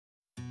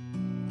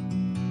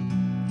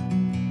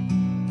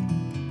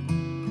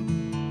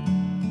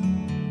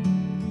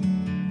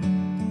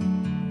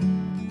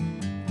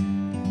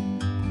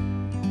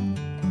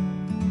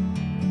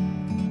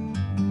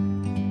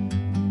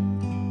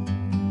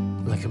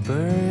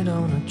bird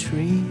on a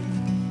tree.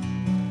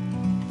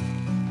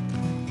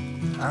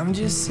 I'm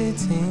just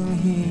sitting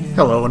here.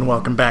 Hello and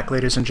welcome back,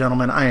 ladies and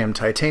gentlemen. I am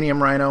Titanium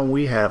Rhyno.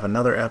 We have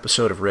another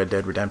episode of Red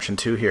Dead Redemption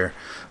 2 here.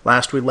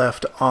 Last we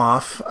left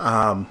off,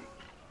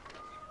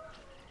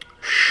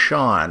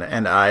 Sean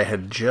and I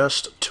had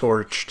just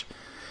torched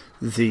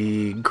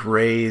the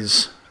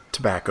Gray's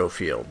tobacco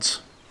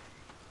fields.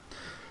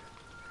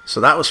 So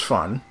that was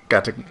fun.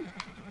 Got to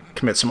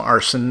commit some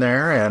arson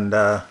there and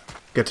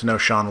get to know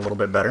Sean a little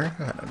bit better.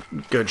 Had a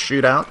good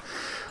shootout.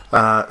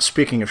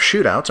 Speaking of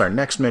shootouts, our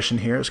next mission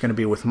here is going to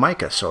be with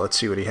Micah, so let's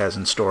see what he has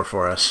in store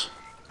for us.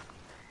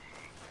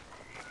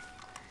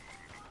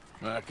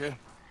 Micah?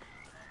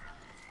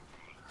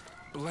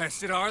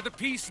 Blessed are the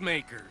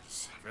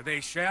Peacemakers, for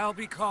they shall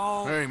be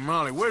called... Hey,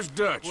 Molly, where's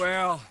Dutch?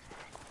 Well,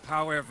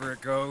 however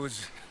it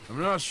goes. I'm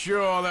not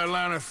sure all that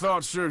line of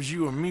thought serves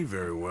you and me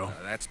very well.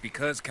 That's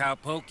because,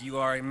 Cowpoke, you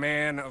are a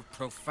man of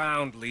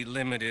profoundly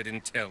limited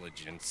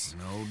intelligence.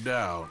 No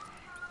doubt.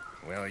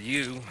 Well,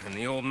 you and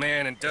the old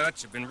man and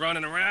Dutch have been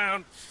running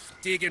around,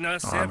 digging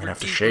us I'm ever gonna have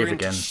to deeper shave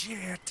into again.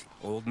 shit.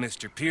 Old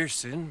Mr.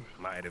 Pearson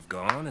might have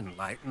gone and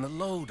lightened the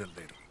load a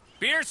little.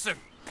 Pearson!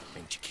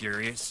 Ain't you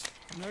curious?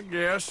 I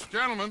guess.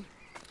 Gentlemen.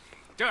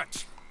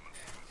 Dutch,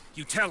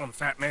 you tell him,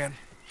 fat man.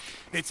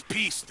 It's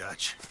peace,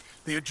 Dutch.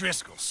 The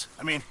O'Driscolls.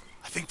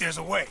 I think there's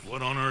a way.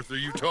 What on earth are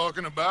you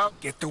talking about?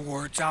 Get the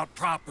words out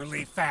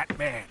properly, fat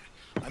man.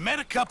 I met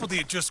a couple of the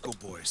O'Driscoll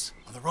boys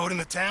on the road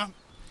into town,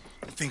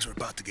 and things were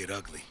about to get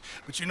ugly.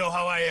 But you know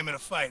how I am in a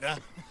fight, huh?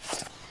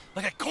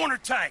 Like a corner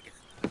tiger.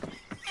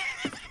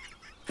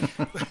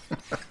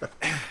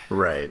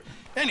 Right.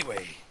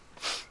 Anyway,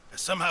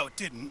 somehow it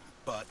didn't,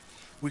 but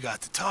we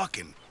got to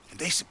talking, and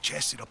they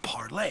suggested a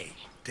parlay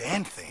to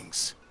end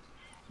things.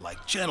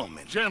 Like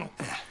gentlemen. Gentlemen.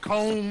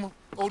 Combe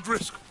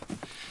O'Driscoll.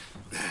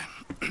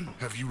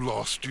 Have you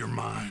lost your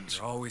minds?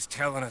 You're always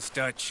telling us,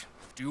 Dutch,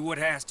 do what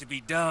has to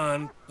be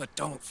done, but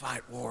don't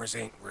fight wars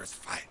ain't worth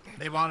fighting.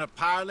 They want a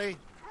parley?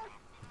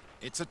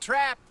 It's a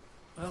trap.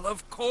 Well,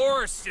 of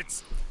course,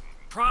 it's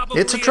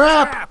probably It's a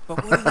trap.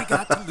 but what do we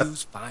got to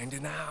lose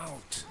finding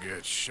out?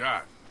 Get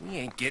shot. We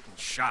ain't getting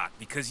shot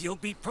because you'll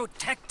be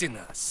protecting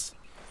us.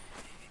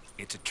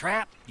 It's a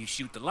trap, you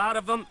shoot the lot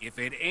of them. If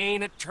it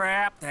ain't a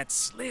trap, that's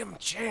slim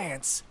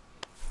chance.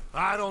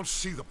 I don't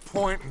see the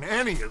point in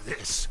any of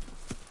this.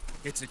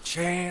 It's a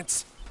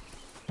chance.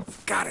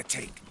 Gotta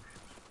take.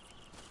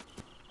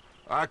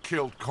 I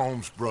killed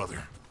Combs'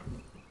 brother.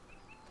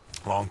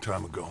 A long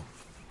time ago.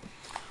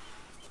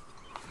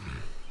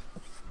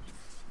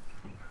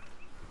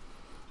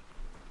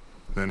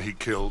 Then he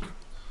killed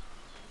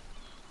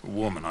a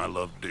woman I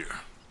loved dear.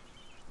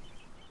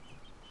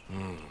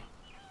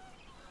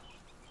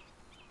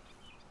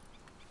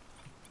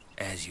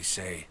 As you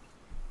say,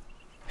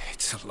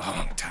 it's a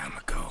long time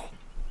ago.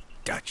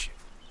 Dutch.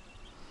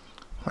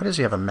 Why does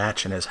he have a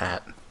match in his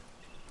hat?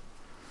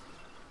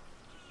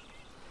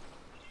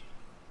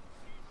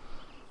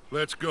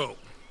 Let's go.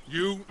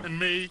 You and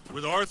me,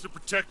 with Arthur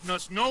protecting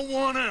us, no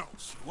one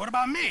else. What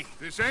about me?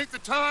 This ain't the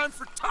time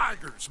for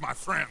tigers, my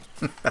friend.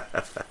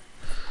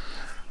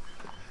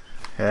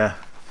 Yeah.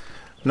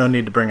 No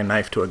need to bring a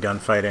knife to a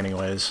gunfight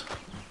anyways.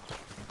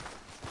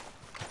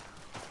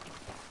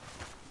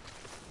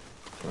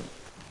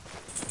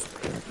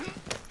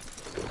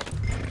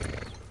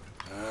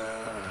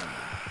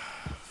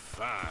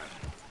 Fine.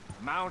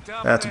 Mount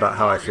up. That's then, about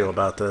how I Morgan. feel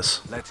about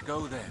this. Let's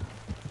go then.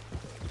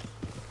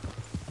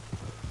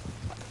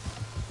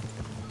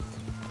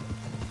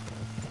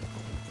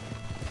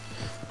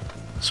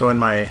 So in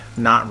my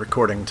not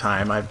recording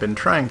time, I've been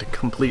trying to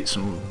complete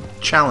some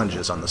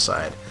challenges on the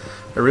side.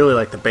 I really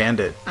like the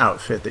bandit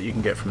outfit that you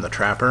can get from the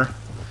trapper,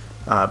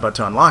 but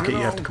to unlock it you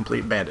have to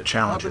complete bandit I've been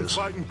challenges.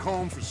 fighting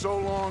Combs for so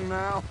long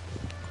now,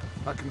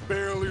 I can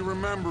barely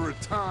remember a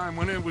time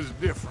when it was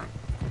different.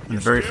 And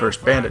the very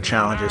first bandit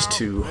challenge is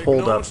to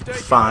hold up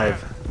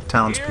 5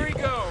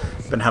 townspeople.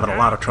 Been having a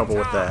lot of trouble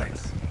with that.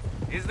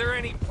 Is there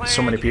any plan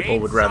So many people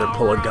would rather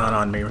pull a gun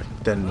on me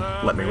than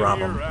let me rob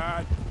them.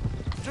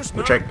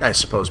 Which I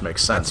suppose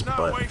makes sense,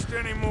 but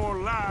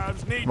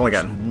I've only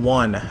gotten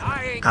one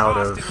out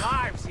of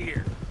lives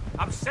here.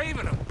 I'm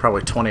saving them.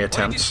 probably 20 What'd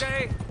you attempts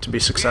say? to be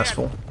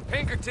successful.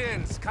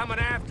 Pinkerton's coming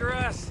after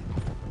us.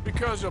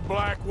 Because of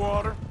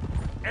Blackwater?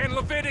 And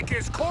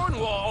Leviticus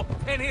Cornwall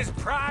and his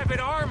private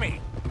army.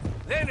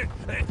 Then,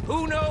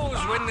 who knows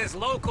when this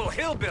local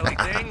hillbilly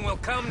thing will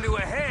come to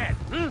a head?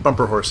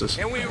 Bumper horses.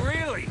 Can we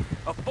really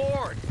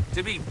afford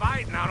to be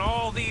fighting on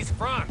all these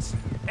fronts?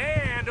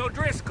 And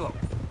O'Driscoll.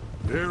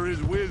 There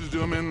is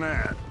wisdom in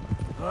that.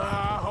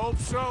 I hope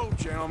so,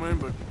 gentlemen,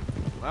 but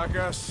like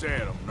I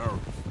said, I'm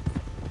nervous.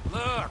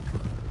 Look,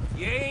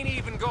 you ain't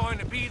even going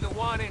to be the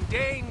one in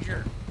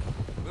danger.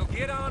 We'll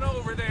get on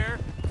over there,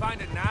 find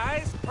a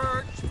nice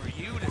perch for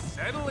you to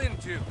settle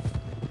into.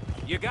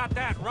 You got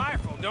that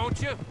rifle, don't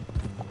you?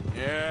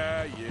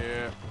 Yeah.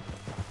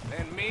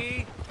 Then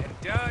me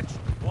and Dutch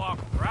walk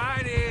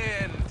right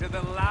in to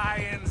the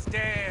lion's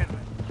den.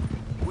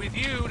 With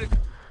you to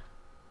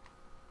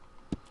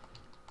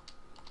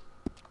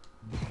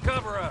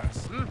cover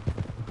us, hmm?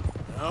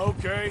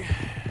 Okay,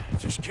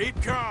 just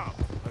keep calm,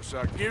 unless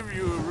I give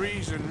you a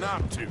reason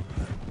not to.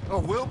 Oh,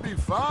 we'll be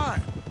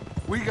fine.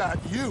 We got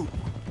you.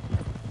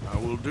 I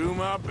will do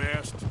my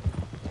best.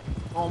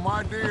 Oh,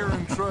 my dear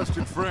and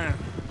trusted friend.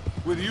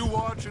 With you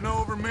watching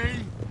over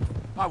me,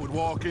 I would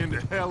walk into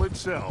hell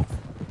itself.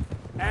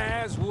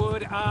 As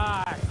would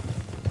I.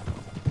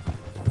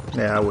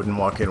 Yeah, I wouldn't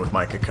walk in with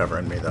Micah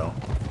covering me, though.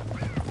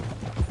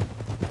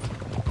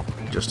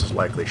 Just as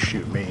likely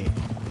shoot me.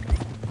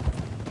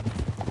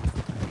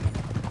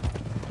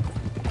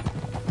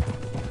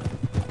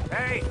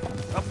 Hey,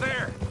 up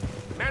there.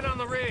 Men on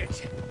the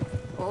ridge.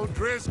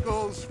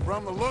 O'Driscoll's,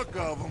 from the look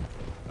of them.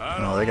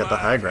 Oh, they got the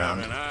high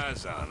ground. Having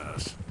eyes on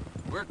us.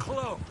 We're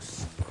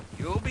close.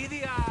 You'll be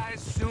the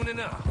eyes soon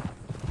enough.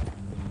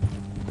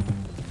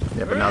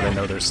 Yeah, but now they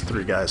know there's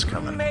 3 guys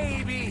coming.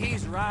 Maybe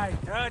he's right,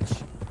 Dutch.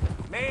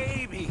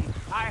 Maybe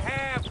I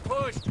have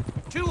pushed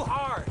too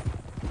hard.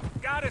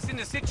 Got us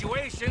into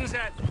situations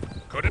that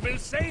could have been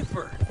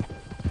safer.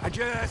 I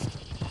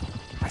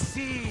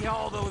see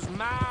all those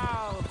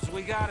mouths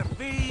we gotta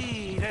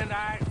feed, and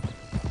I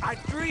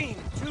dream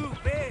too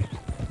big,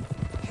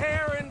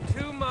 caring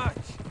too much.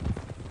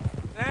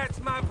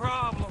 That's my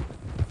problem.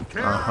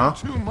 Caring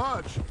too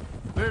much.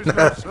 There's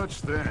no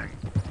such thing.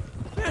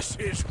 This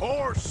is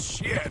horse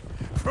shit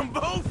from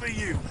both of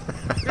you.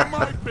 It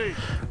might be.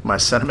 My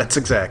sentiments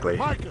exactly.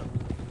 Micah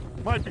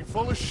might be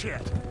full of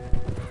shit.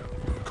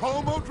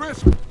 Colm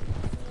O'Driscoll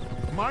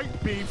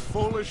might be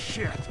full of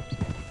shit.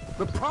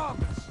 The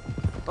promise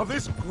of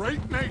this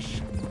great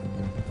nation.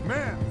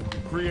 Men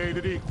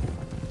created equal.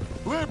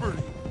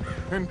 Liberty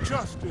and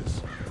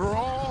justice for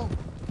all.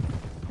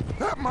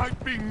 That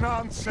might be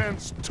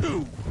nonsense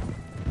too.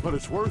 But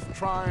it's worth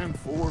trying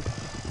for.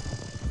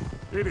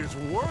 It is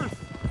worth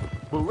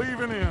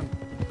believing in.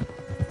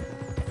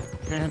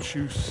 Can't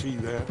you see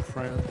that,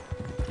 friend?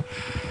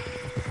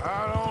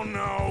 I don't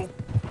know.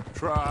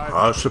 Try.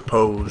 I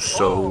suppose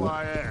so. All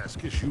I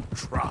ask is you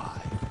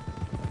try.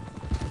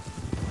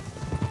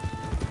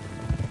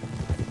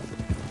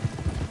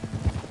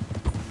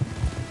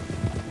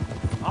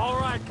 All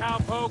right,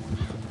 cowpoke.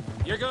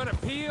 You're gonna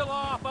peel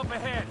off up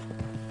ahead.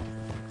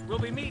 We'll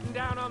be meeting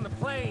down on the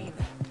plain.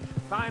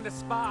 Find a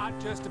spot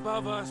just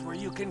above us where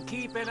you can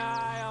keep an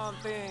eye on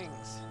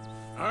things.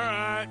 All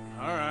right,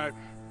 all right.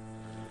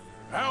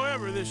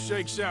 However this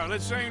shakes out,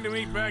 let's aim to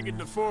meet back at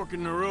the fork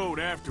in the road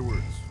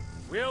afterwards.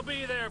 We'll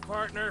be there,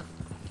 partner.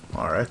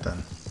 Alright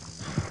then.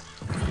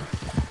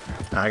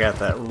 I got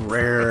that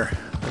rare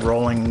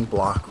rolling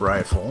block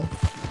rifle.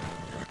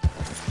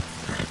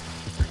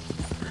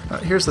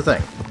 Here's the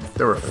thing.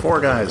 There were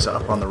 4 guys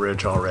up on the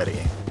ridge already.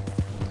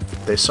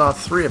 They saw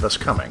 3 of us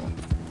coming.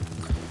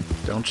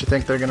 Don't you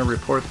think they're going to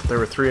report that there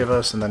were 3 of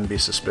us and then be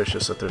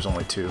suspicious that there's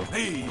only 2?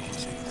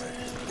 Easy.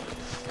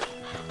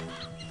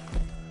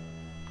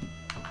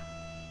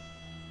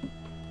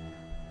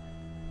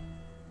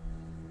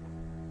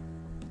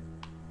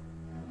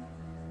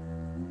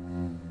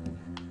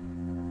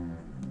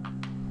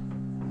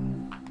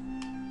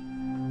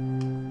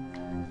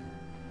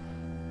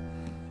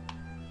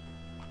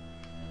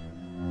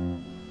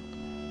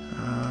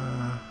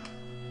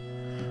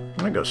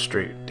 I'm going to go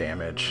straight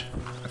damage.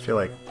 I feel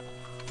like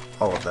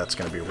all of that's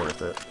going to be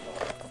worth it.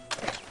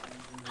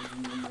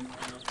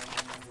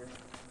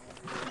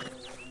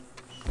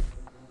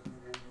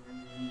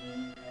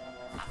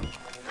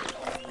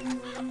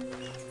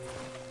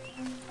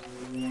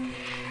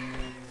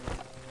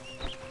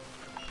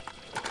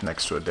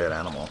 Next to a dead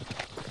animal.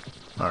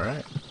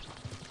 Alright.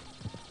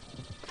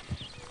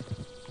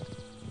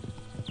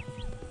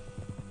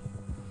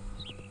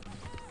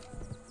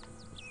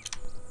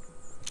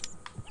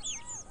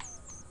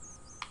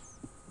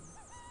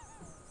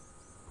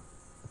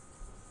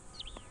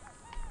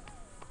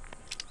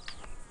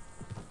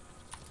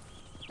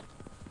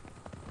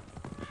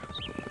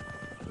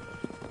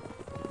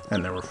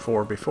 And there were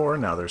 4 before,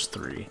 now there's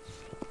 3.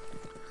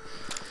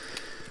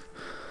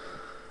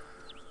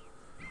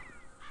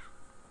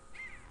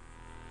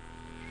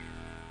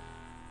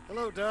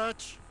 Hello,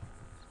 Dutch.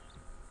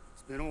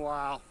 It's been a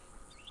while.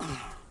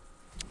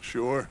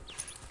 Sure.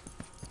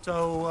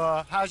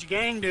 So, how's your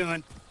gang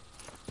doing?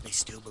 They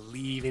still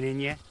believing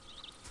in you?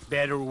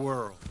 Better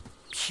world.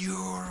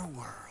 Pure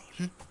world.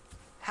 Hmm?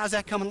 How's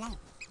that coming along?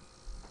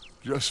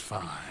 Just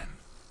fine.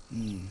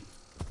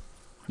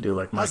 I do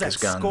like How's Micah's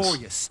that guns. score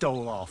you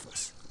stole off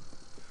us?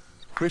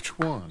 Which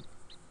one?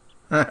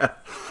 Oh,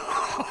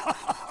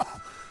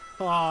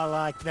 I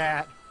like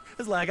that.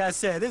 It's like I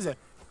said, this is a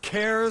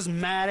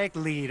charismatic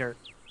leader.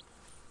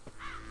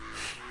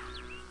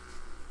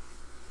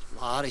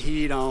 A lot of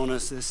heat on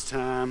us this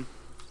time.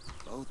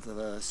 Both of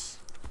us.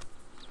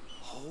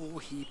 Whole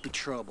heap of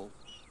trouble.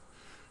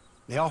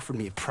 They offered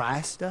me a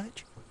price,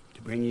 Dutch,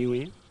 to bring you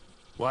in.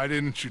 Why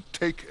didn't you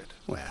take it?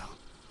 Well,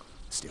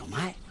 still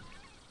might.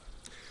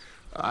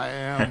 I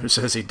am Who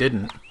says he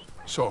didn't?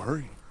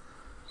 sorry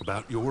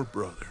about your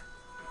brother.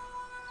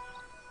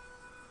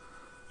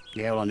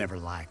 Yeah, well, I never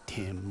liked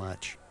him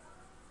much.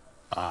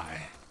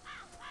 I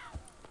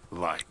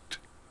liked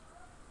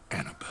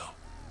Annabelle.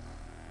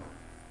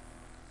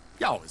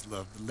 You always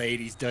loved the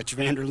ladies, Dutch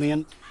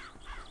Vanderlyn.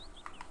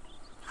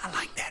 I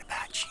like that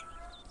about you.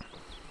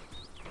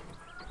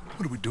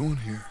 What are we doing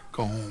here?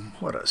 Go home.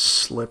 What a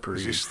slippery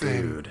Is this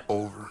thing dude.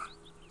 over?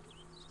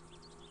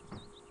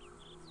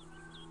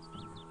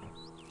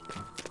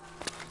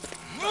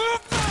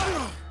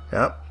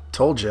 Yep,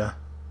 told ya.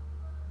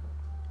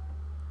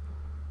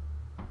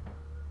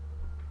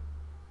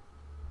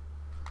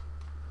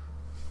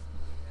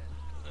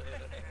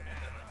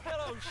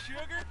 Hello,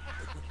 sugar.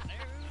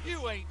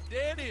 You ain't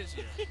dead, is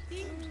you?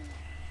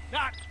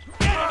 Not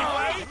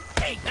anyway.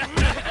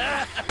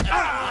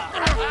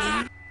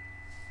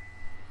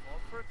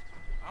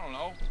 I don't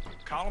know.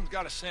 Column's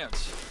got a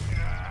sense.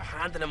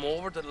 Handing him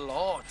over to the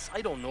lords.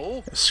 I don't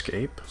know.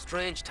 Escape.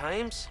 Strange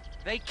times.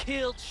 They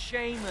killed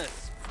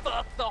Seamus.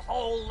 Fuck the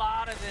whole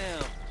lot of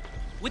them.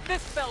 With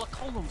this fella,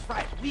 Colum's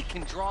right. We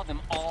can draw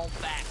them all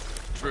back.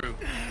 True.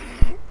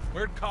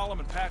 Where'd Colum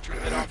and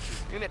Patrick get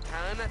off to? In a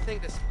town, I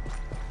think this.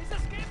 He's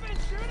escaping.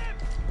 Shoot him.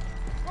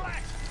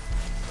 Relax.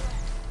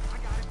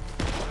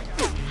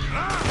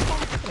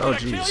 Oh, Did I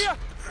kill jeez. you?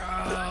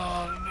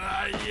 Oh,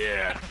 not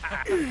yet.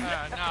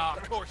 No,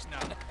 of course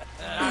not.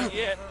 Not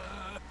yet.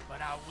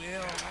 But I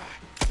will.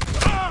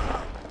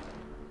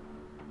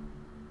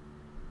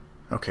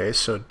 Okay,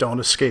 so don't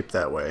escape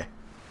that way.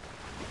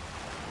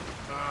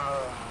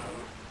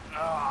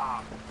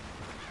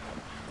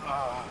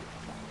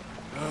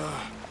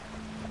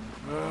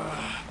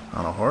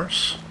 On a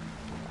horse?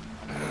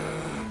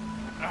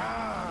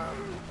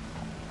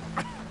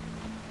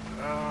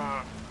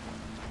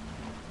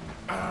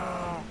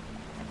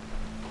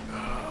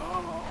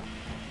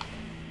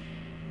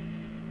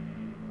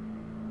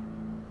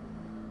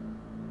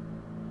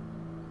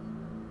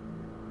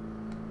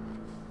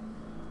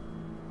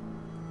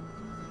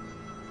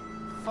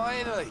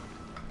 Finally!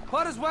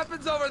 Put his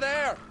weapons over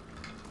there!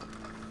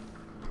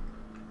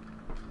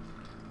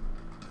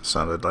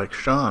 Sounded like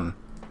Sean.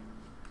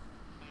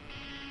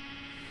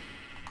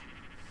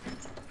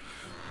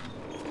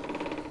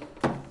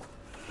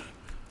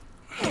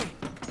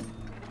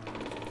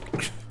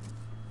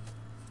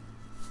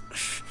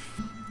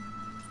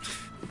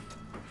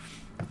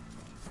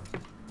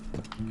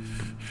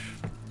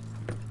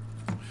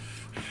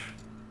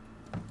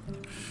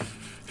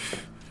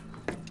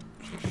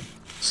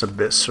 It's a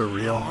bit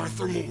surreal.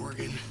 Arthur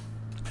Morgan.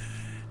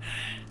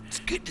 It's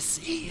good to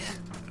see you.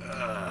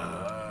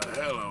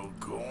 Hello,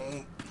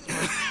 Cole.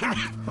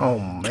 Oh,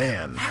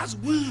 man. How's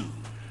the wound?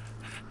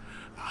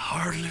 I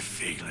hardly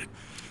feel it.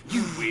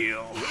 You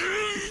will.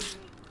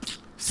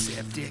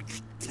 Septic.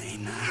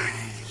 Ain't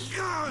nice.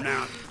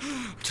 Now,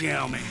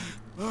 tell me.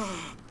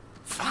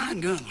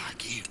 Fine gun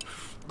like you.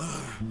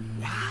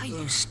 Why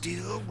you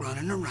still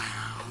running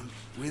around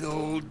with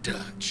old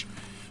Dutch?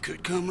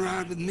 Could come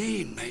ride with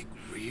me and make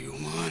real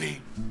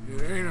money.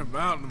 It ain't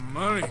about the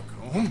money,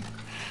 Cole.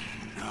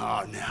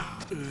 No.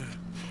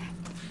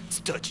 It's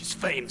Dutch's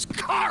famous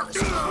cars.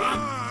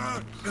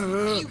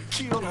 You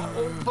killed a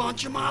whole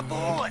bunch of my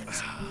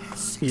boys.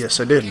 Yes,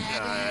 I did.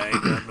 I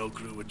ain't got no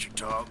clue what you're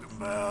talking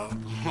about.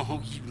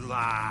 Oh, you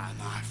lie,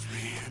 my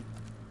friend.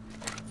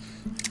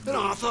 And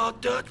I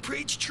thought Dutch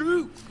preached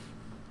truth.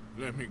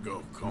 Let me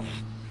go, Cole.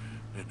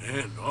 And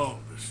end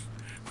all this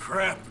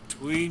crap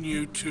between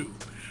you two.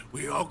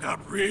 We all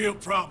got real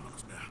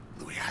problems now.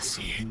 The way I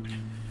see it,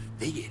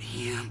 they get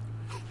him.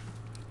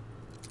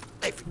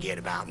 They forget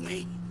about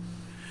me.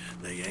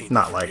 They ain't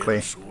Not the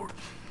likely. sort.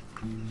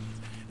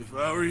 If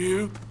I were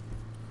you,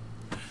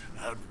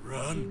 I'd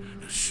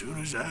run as soon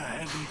as I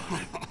had the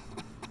money.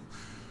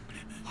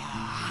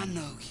 I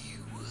know you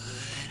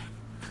would.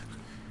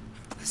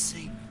 Let's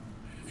see.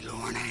 We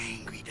lure an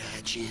angry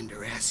Dutch in to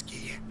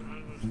rescue you.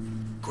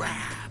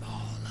 Grab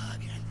all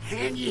of you and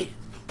hand you in.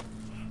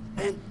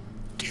 And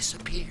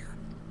disappear.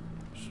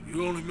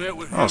 You only met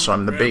with him. Oh, so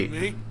I'm the to bait.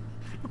 grab me?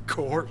 Of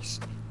course.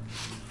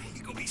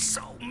 He's gonna be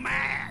so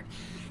mad.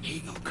 He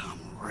gonna come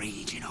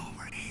raging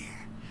over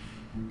here.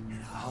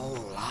 And a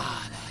whole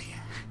lot of you.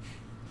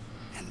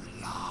 And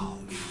the law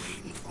will be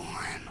waiting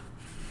for him.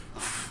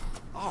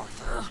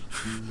 Arthur.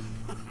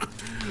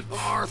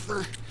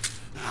 Arthur,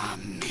 I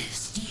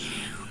missed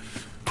you.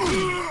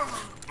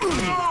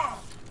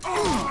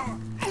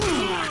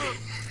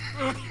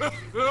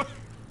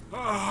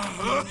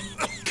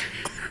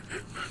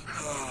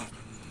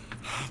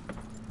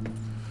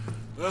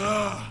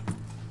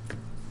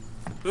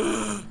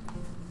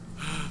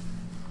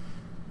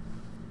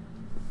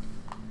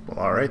 Well,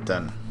 alright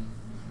then.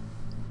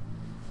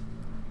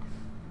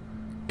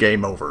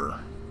 Game over.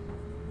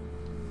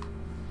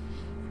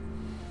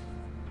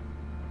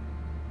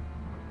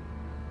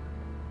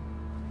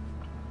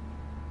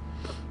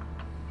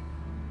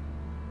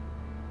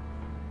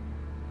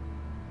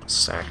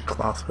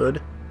 Sackcloth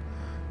hood.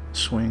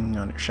 Swing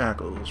on your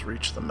shackles,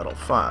 reach the metal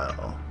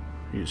file.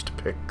 Used to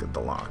pick the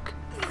lock.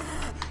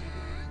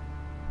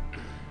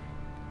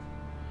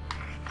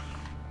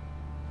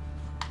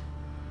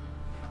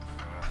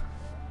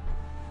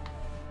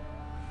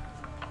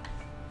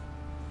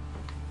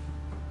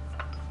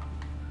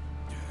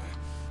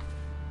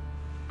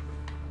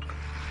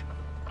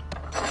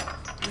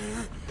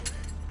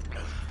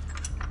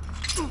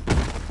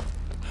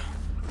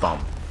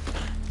 Bump.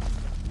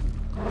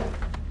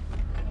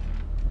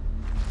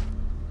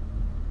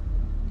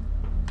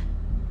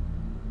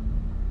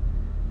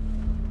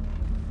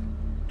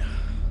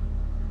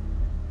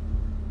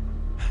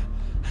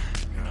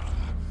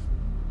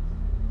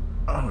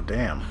 Oh,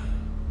 damn.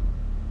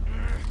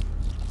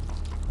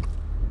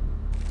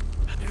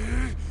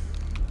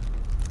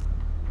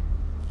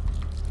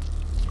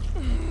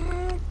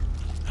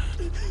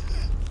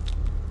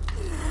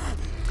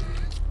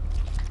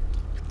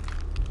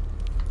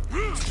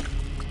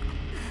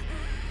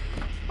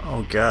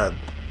 Oh, God.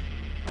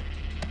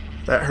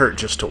 That hurt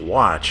just to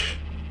watch.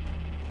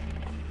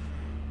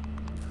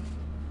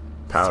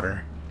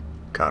 Powder.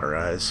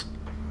 Cauterize.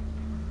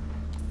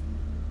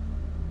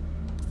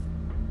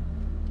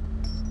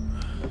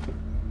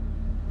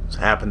 This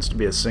happens to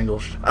be a single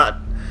shot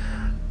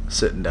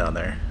sitting down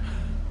there.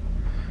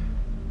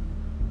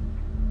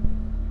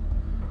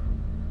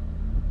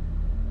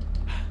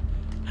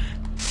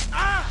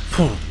 Ah!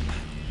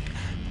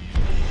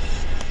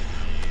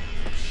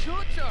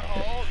 Shut your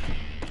hole.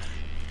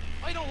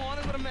 I don't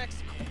want to go to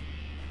Mexico.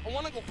 I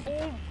want to go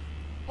home.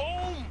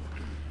 Home!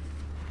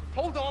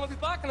 Hold on, I'll be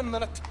back in a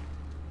minute.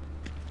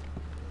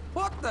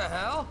 What the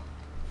hell?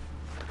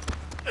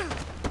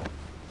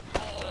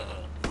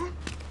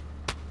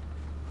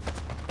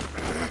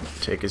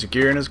 Take his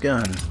gear and his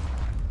gun.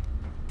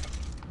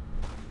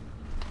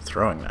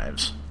 Throwing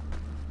knives.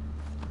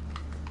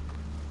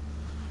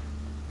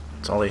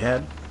 That's all he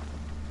had?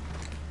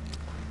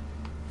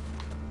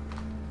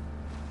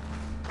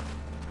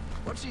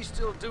 What's he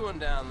still doing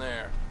down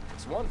there?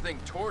 It's one thing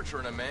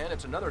torturing a man,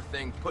 it's another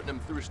thing putting him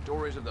through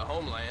stories of the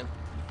homeland.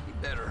 He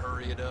better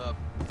hurry it up.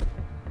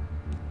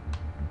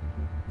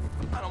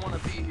 I don't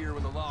want to be here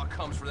when the law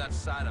comes for that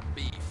side of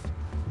beef.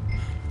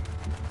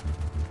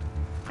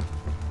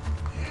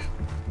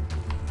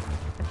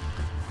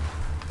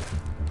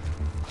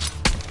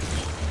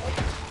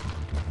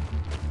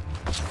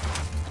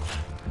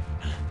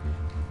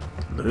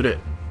 Loot it.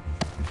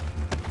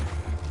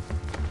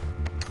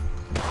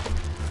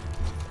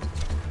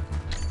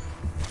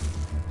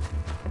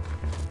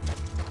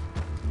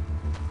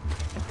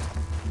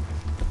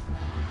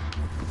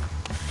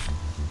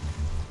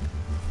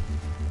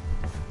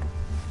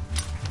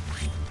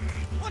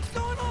 What's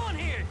going on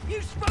here?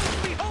 You're supposed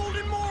to be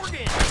holding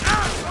Morgan.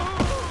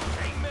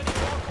 Ain't many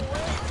walk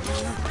away.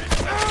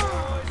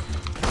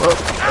 Well,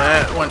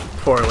 that went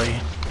poorly.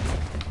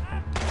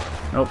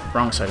 Nope,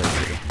 wrong side of the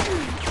tree.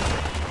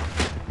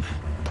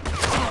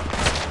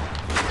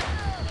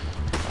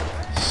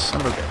 Son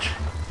of a bitch.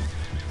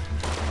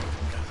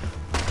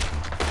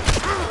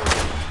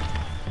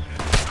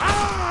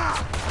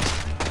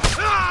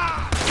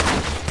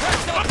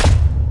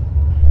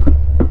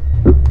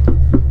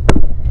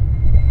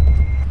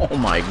 Oh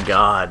my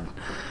God.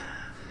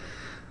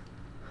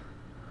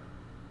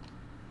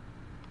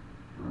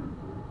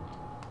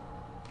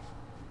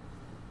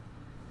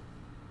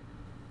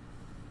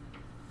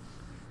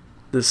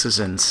 This is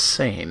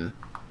insane.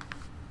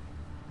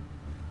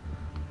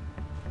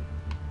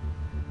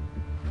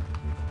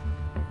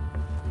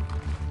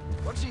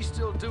 What's he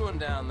still doing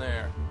down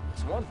there?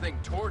 It's one thing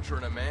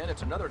torturing a man,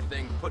 it's another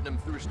thing putting him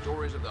through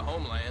stories of the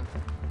homeland.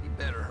 He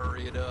better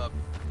hurry it up.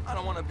 I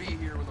don't want to be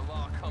here when the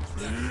law comes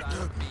for that side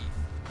of beef.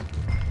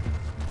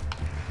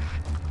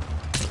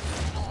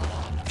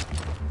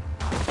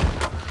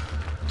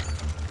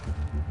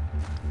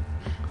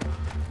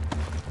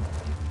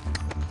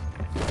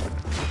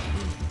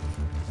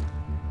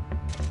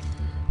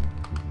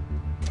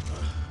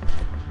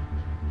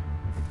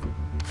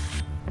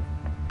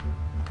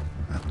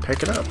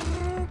 Pick it up.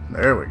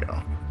 There we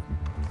go.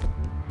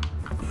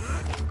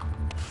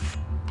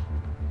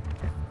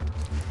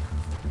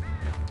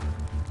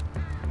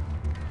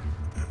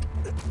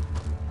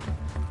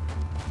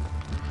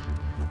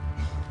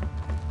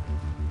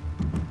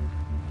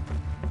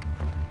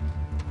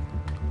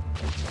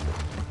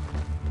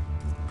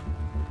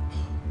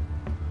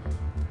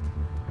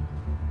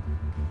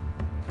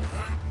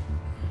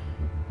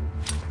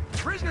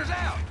 Prisoners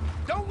out!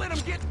 Don't let them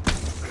get...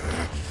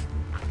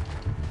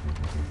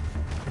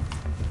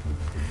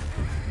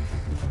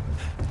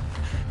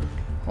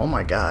 Oh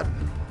my God.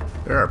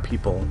 There are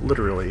people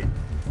literally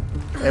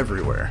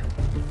everywhere.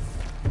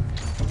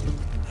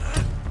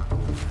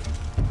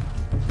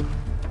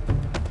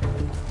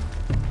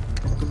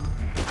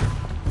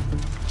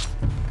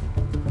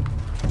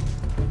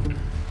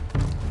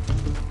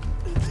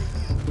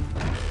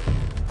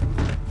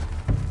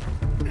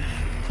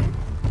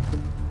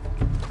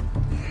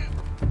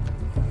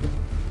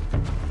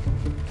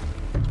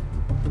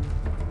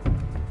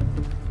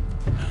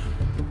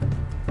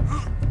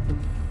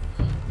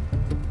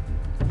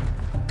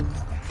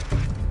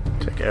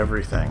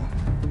 Everything.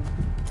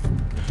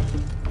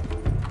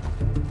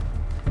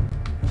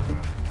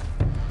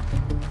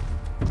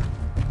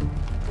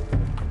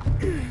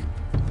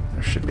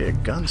 There should be a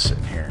gun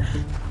sitting here.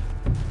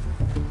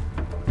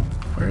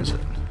 Where is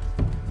it?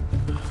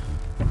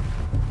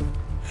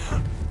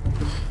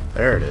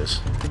 There it is.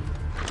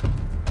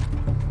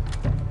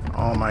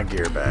 all my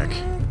gear back.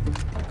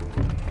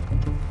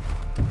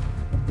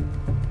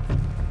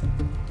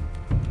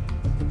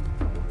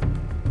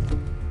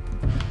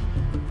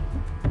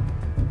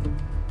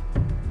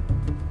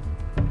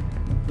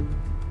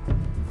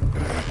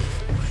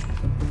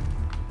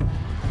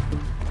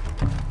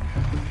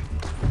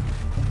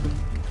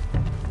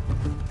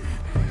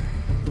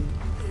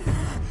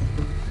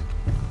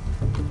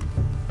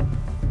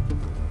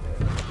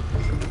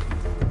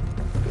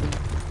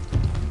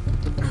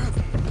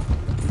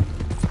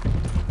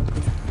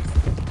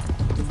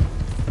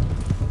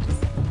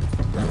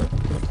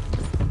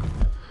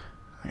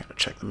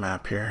 Check the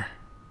map here.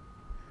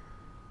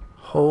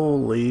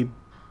 Holy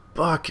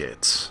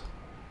buckets.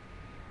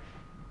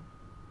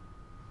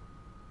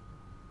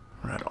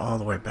 Right all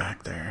the way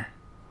back there.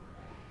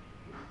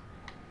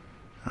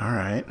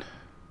 Alright.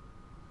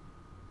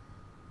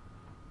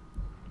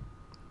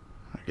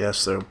 I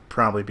guess they'll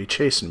probably be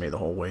chasing me the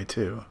whole way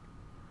too.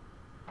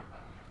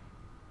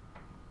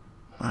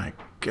 My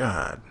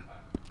God.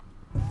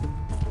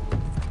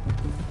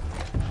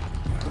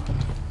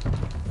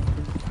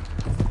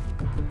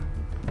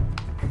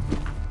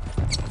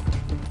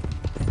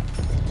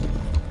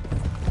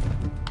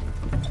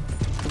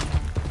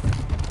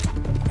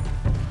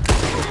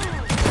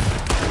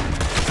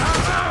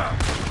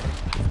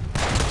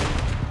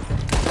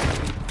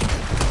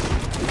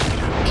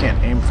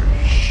 Can't aim for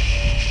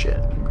shit.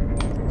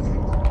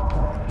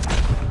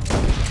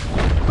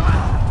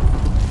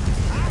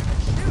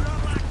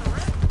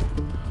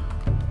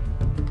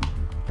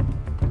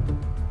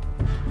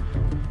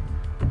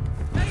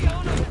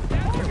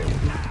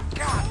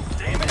 God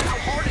damn it, how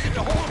hard is it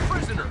to hold a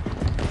prisoner?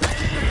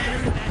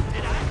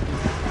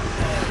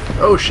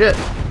 Oh shit.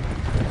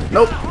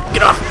 Nope.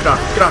 Get off, get off,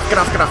 get off, get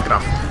off, get off, get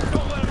off.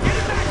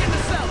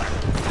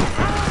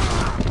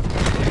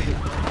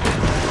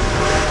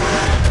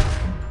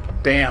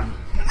 Damn.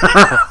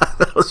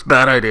 That was a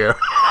bad idea.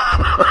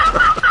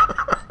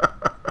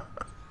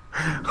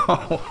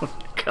 Oh,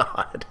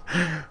 God.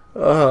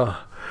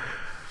 Oh.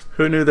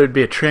 Who knew there'd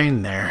be a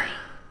train there?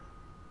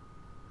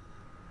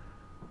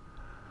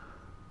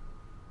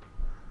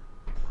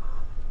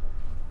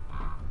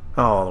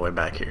 Oh, all the way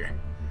back here.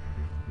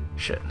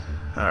 Shit.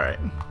 Alright.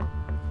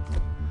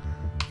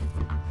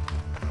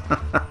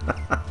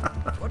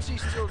 What's he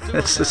still doing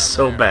This down is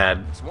so there?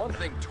 bad. It's one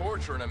thing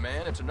torturing a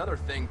man, it's another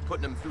thing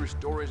putting him through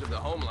stories of the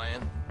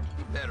homeland.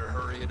 He better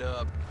hurry it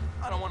up.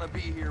 I don't want to be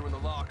here when the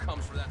law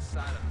comes for that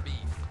side of beef.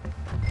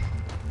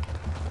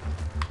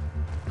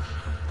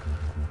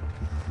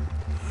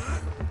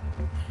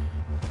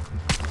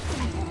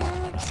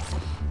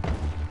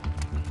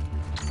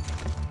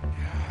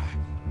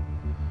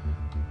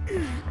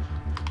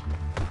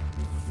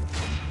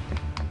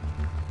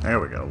 There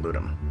we go, loot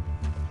him.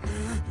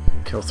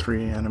 Kill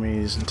 3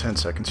 enemies in 10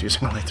 seconds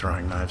using only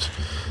throwing knives.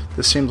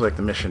 This seems like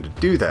the mission to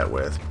do that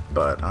with,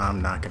 but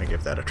I'm not going to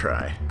give that a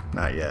try.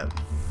 Not yet.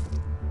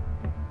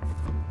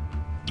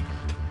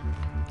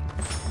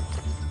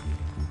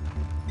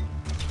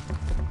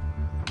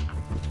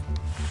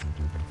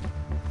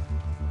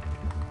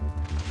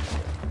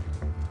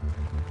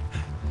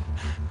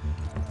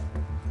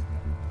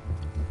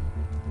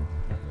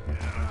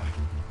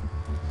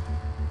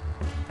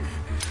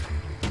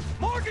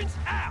 Morgan's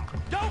out!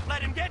 Don't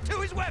let him get to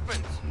his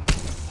weapons!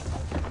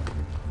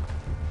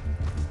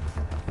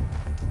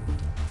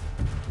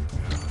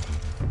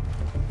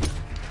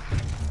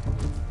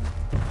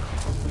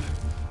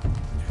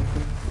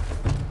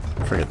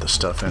 Forget the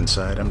stuff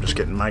inside. I'm just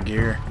getting my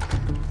gear,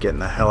 getting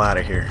the hell out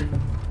of here.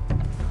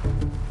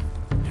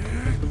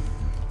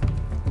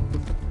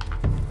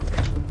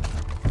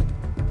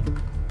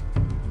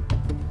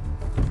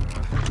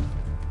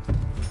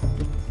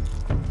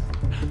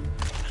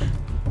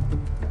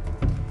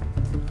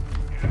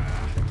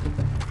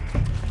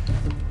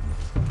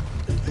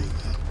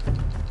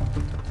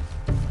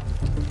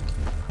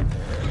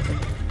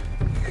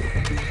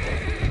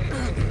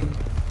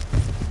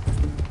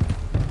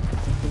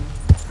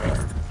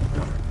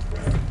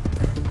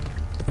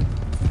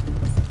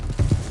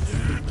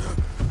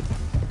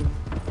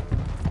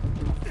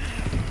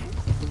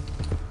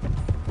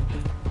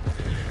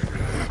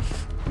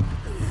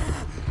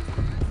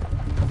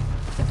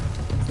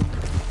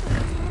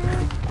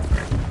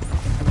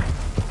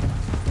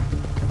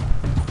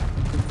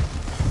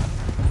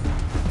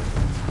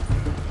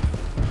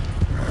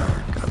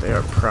 They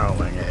are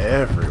prowling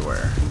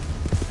everywhere.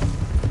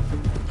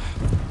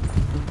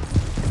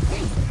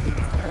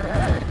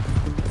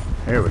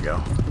 Here we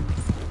go.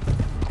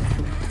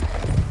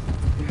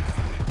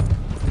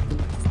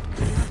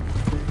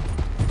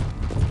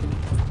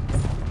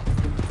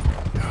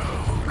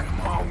 Oh,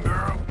 come on,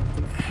 girl.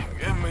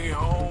 Get me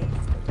home.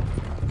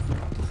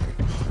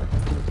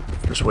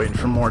 Just waiting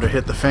for more to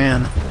hit the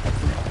fan.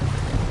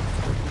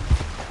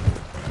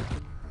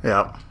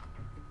 Yep.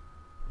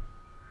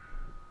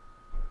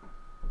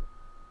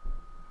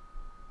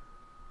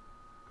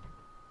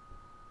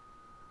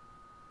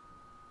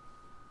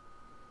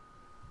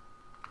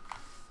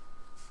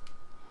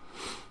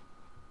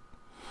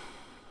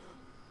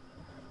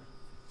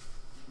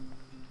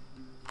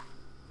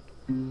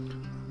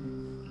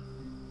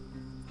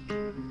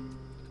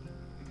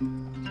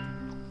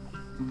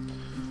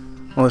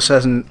 Well, this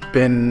hasn't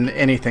been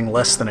anything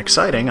less than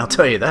exciting, I'll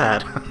tell you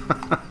that.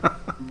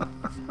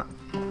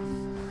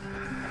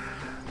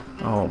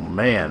 Oh,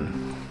 man.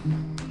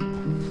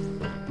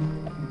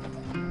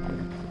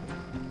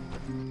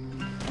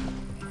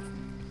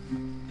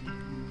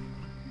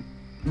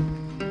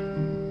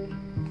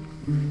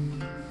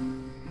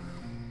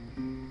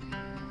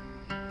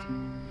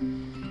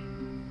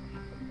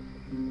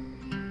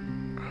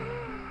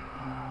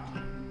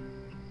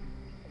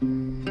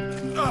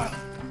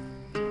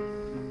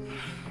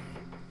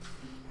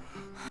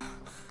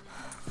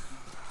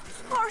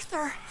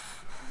 Arthur!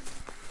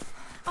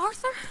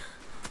 Arthur?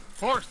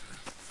 Arthur!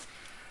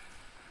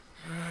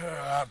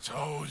 I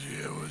told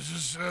you it was a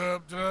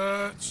setup,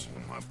 Dutch.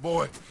 My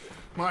boy,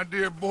 my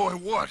dear boy,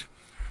 what?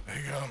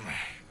 They got me.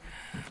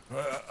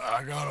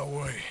 I got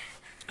away.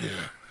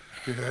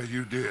 Yeah,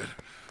 you did.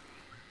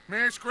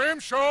 Miss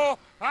Grimshaw,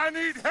 I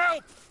need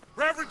help!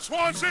 Reverend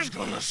Swanson! He's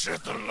gonna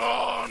set the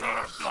law on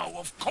our... Oh,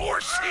 of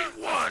course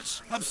he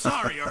was! I'm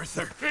sorry,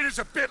 Arthur. It is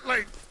a bit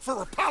late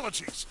for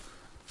apologies.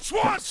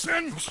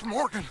 Swanson! Mr.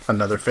 Morgan!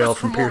 Another fail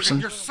from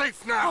Pearson. You're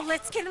safe now. Oh,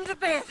 let's get him to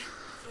bed.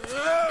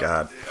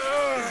 God.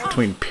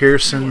 Between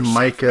Pearson,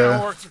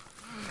 Micah,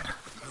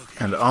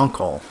 and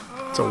Uncle,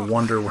 it's a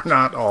wonder we're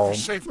not all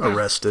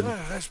arrested.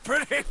 That's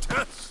pretty.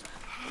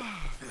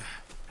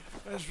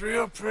 That's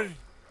real pretty.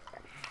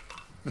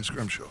 Miss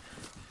Grimshaw,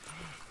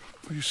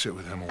 will you sit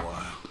with him a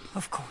while?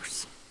 Of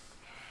course.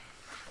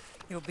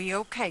 You'll be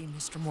okay,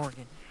 Mr.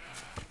 Morgan.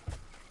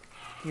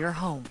 You're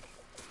home.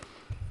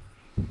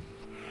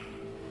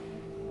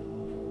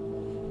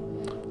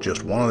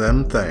 Just one of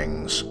them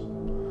things.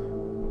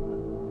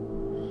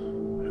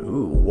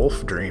 Ooh,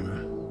 wolf dream.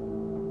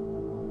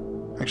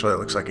 Actually, that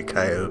looks like a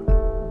coyote.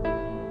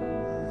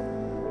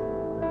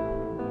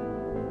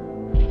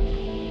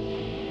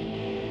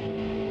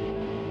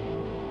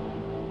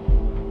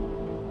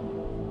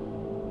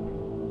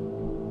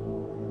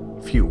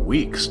 Few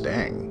weeks,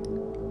 dang.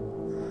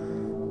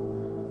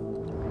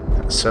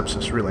 That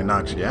sepsis really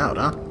knocks you out,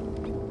 huh?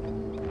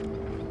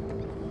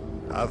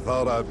 I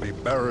thought I'd be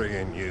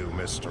burying you,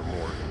 Mr.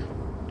 Morgan.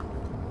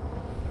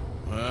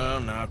 Well,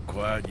 not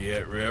quite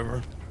yet,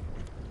 Reverend.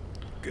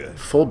 Good.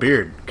 Full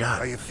beard. God,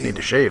 How you need feeling?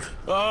 to shave.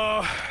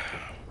 About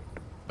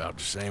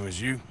the same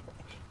as you.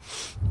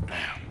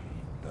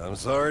 I'm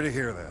sorry to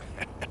hear that.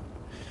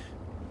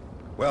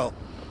 Well,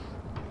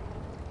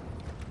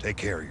 take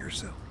care of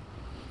yourself.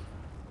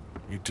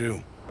 You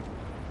too.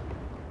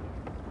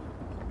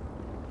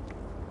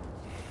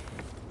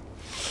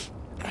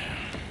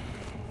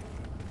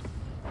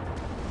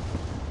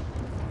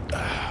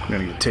 I'm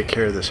gonna go take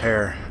care of this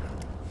hair.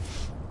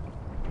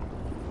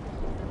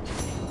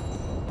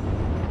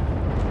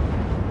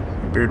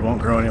 Beard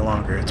won't grow any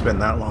longer. It's been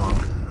that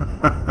long.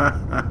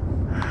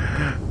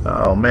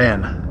 Oh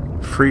man.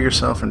 Free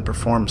yourself and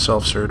perform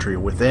self-surgery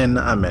within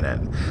a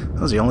minute.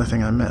 That was the only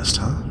thing I missed,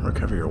 huh?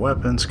 Recover your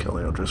weapons, kill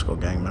the O'Driscoll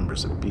gang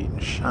members that beat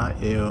and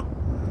shot you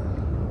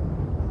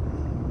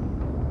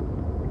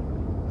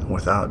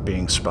without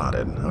being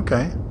spotted.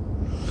 Okay.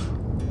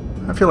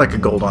 I feel like a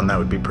gold on that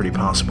would be pretty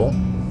possible.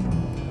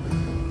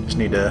 Just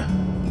need to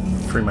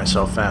free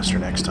myself faster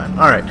next time.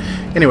 Alright,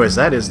 anyways,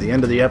 that is the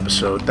end of the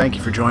episode. Thank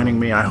you for joining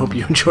me. I hope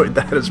you enjoyed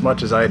that as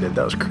much as I did.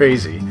 That was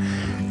crazy.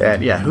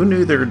 And yeah, who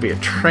knew there would be a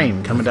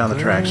train coming down the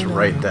tracks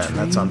right then?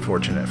 That's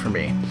unfortunate for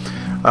me.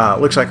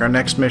 Looks like our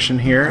next mission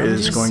here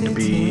is going to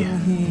be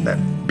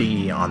that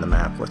B on the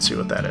map. Let's see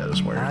what that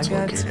is, where it's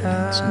located.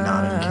 It's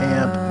not in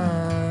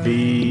camp.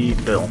 B,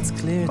 Bill.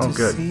 Oh,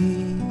 good.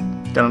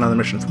 Got another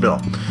mission for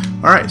Bill.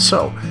 Alright,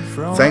 so,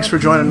 thanks for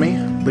joining me.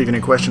 Leave any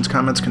questions,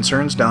 comments,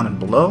 concerns down and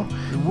below.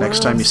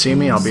 Next time you see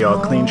me, I'll be all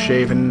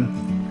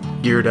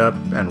clean-shaven, geared up,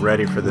 and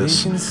ready for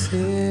this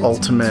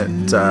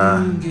ultimate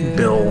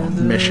Bill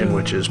mission,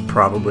 which is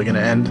probably going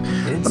to end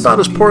about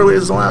as poorly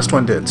as the last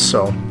one did.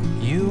 So,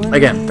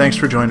 again, thanks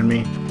for joining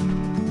me,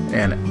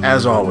 and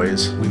as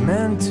always,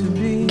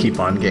 keep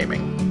on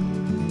gaming.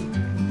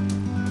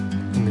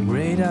 In the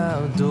great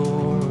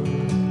outdoors,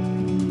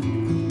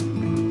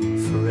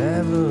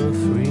 forever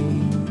free.